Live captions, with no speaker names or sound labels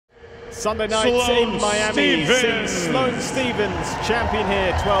Sunday night in Miami sees Sloane Stephens, champion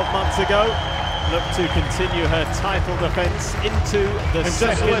here 12 months ago, look to continue her title defense into the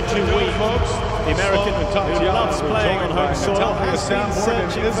second week. The American, who loves playing on home soil, has been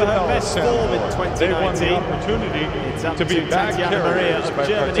searching for her best form in 2019. It's up to Tatjana Maria of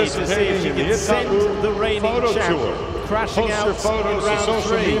Germany to see if she can send the reigning champ crashing out in round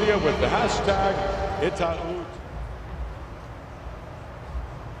 3. With the hashtag Itaú.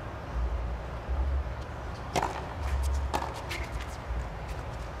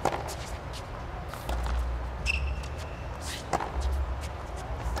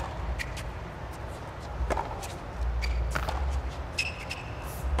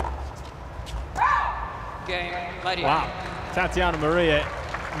 Wow, Tatjana Maria,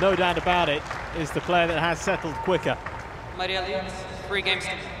 no doubt about it, is the player that has settled quicker. Maria leads 3 games.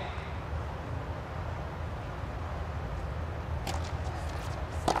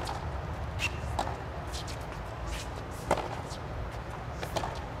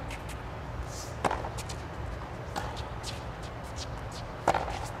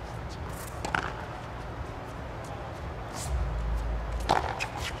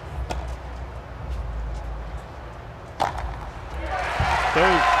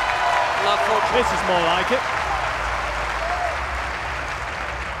 This is more like it.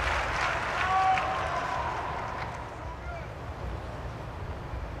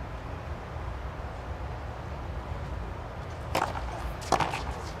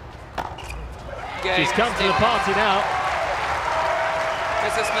 She's come to the party now.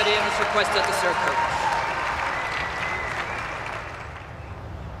 Mrs. Maria has requested to serve her.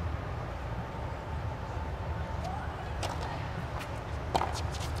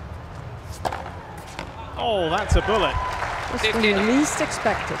 Oh, that's a bullet. Just when you least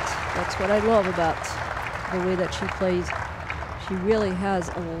expect it. That's what I love about the way that she plays. She really has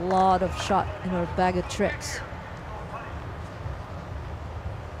a lot of shot in her bag of tricks.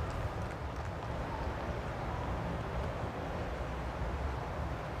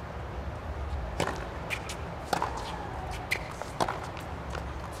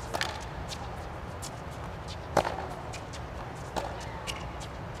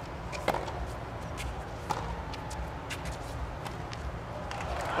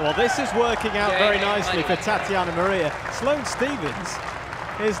 Well, this is working out very nicely for Tatjana Maria. Sloane Stephens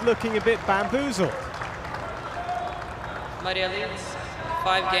is looking a bit bamboozled. Maria leads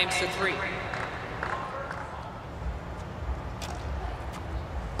 5 games to 3.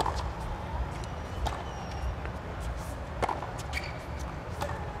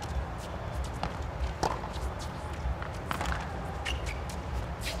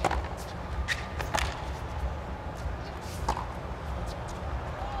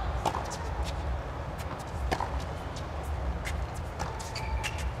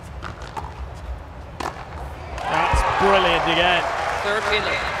 Brilliant again. Third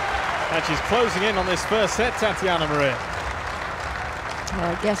winner. And she's closing in on this first set, Tatjana Maria.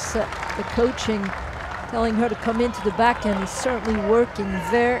 Well, I guess the coaching telling her to come into the backhand is certainly working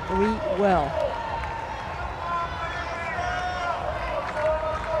very well.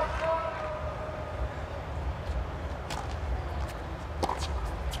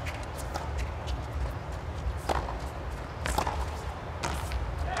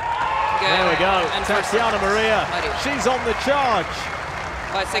 There we go, Tatjana Maria, she's on the charge.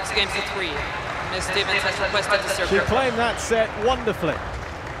 By 6 games to 3, Ms. Stephens has requested to serve She her. claimed that set wonderfully.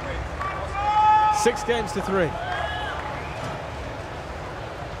 6 games to 3.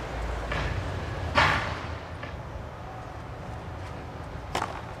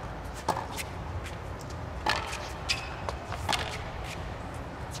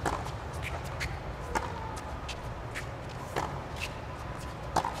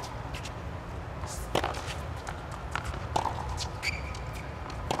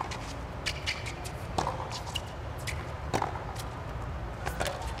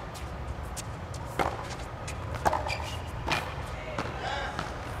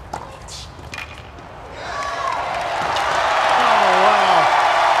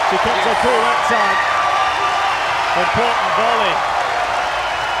 She comes so cool that time. Important volley.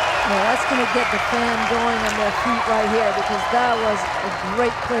 Well, that's going to get the fan going on their feet right here, because that was a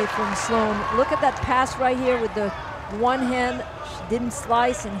great play from Sloane. Look at that pass right here with the one hand. She didn't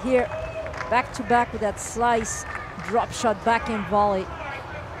slice, and here, back to back with that slice, drop shot, backhand volley.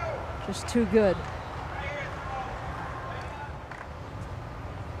 Just too good.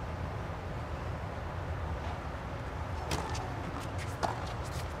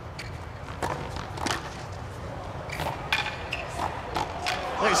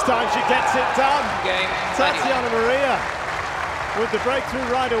 Next time she gets it done. Game. Tatjana Maria. with the breakthrough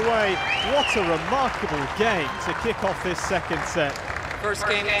right away. What a remarkable game to kick off this second set. First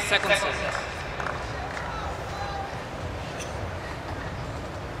game, second set.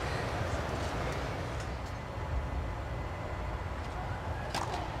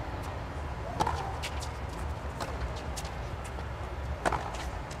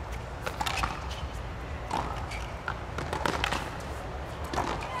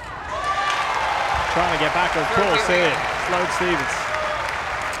 Trying to get back, of course, here. Sloane Stephens.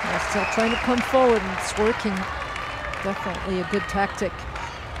 They're still trying to come forward, and it's working. Definitely a good tactic.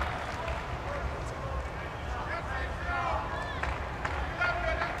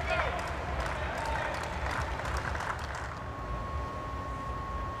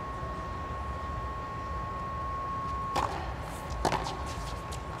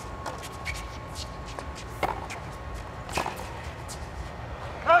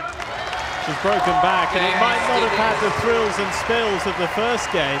 She's broken back, and it might not have had the thrills and spills of the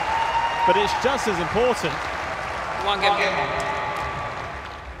first game, but it's just as important. One game.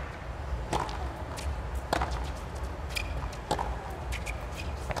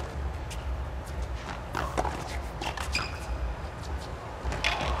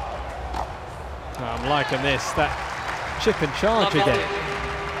 I'm liking this, that chip and charge again.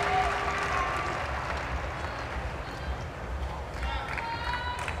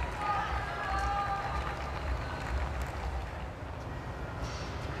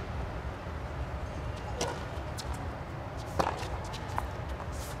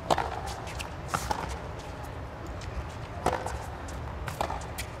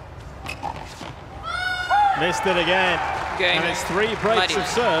 Missed it again. Game. And it's 3 breaks of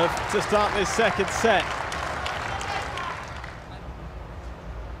serve to start this second set.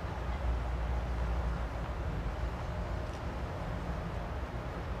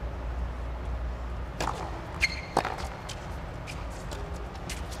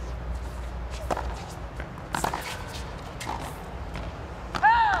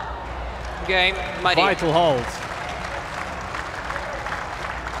 Game, muddy. Vital hold.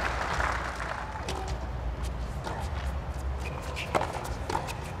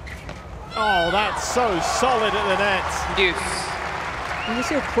 Oh, that's so solid at the net. Deuce. And you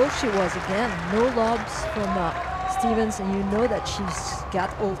see how close she was again. No lobs from Stephens, and you know that she's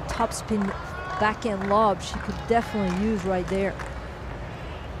got all topspin backhand lobs she could definitely use right there.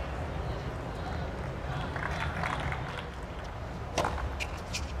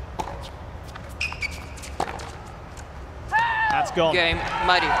 That's gone. Game,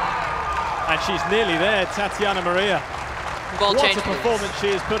 muddy. And she's nearly there, Tatjana Maria. Ball What change, a performance she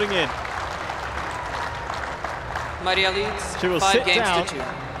is putting in. Maria leads She will 5 sit games down to 2.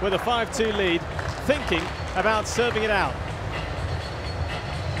 with a 5-2 lead, thinking about serving it out.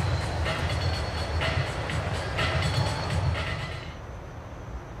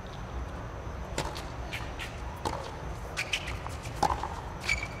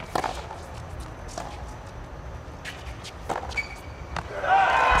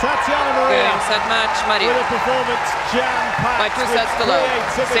 Tatjana Maria Game, set match, muddy. with a performance jam-packed By 2 sets to love.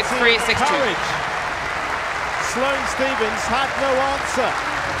 6-3, 6-2. courage. Sloane Stephens had no answer,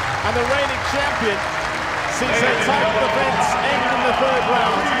 and the reigning champion sees her title defense end in the 3rd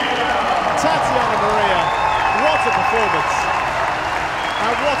round. Tatjana Maria, what a performance,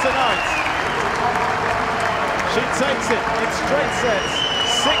 and what a night. She takes it in straight sets,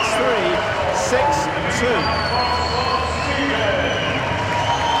 6-3, 6-2.